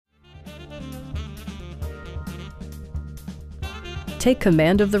Take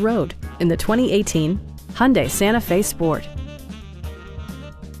command of the road in the 2018 Hyundai Santa Fe Sport.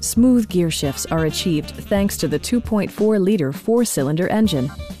 Smooth gear shifts are achieved thanks to the 2.4-liter four-cylinder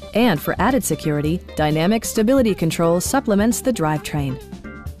engine. And for added security, dynamic stability control supplements the drivetrain.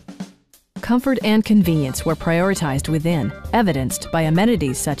 Comfort and convenience were prioritized within, evidenced by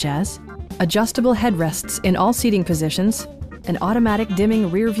amenities such as adjustable headrests in all seating positions, an automatic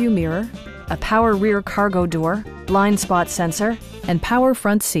dimming rear-view mirror, a power rear cargo door, blind spot sensor, and power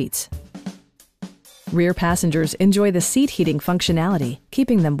front seats. Rear passengers enjoy the seat heating functionality,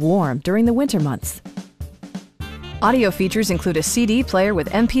 keeping them warm during the winter months. Audio features include a CD player with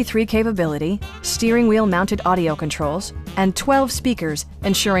MP3 capability, steering wheel mounted audio controls, and 12 speakers,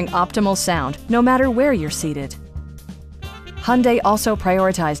 ensuring optimal sound no matter where you're seated. Hyundai also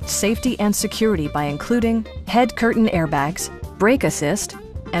prioritized safety and security by including head curtain airbags, brake assist,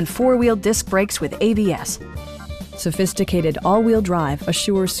 and four-wheel disc brakes with ABS. Sophisticated all-wheel drive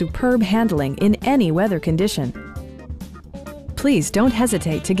assures superb handling in any weather condition. Please don't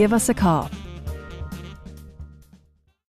hesitate to give us a call.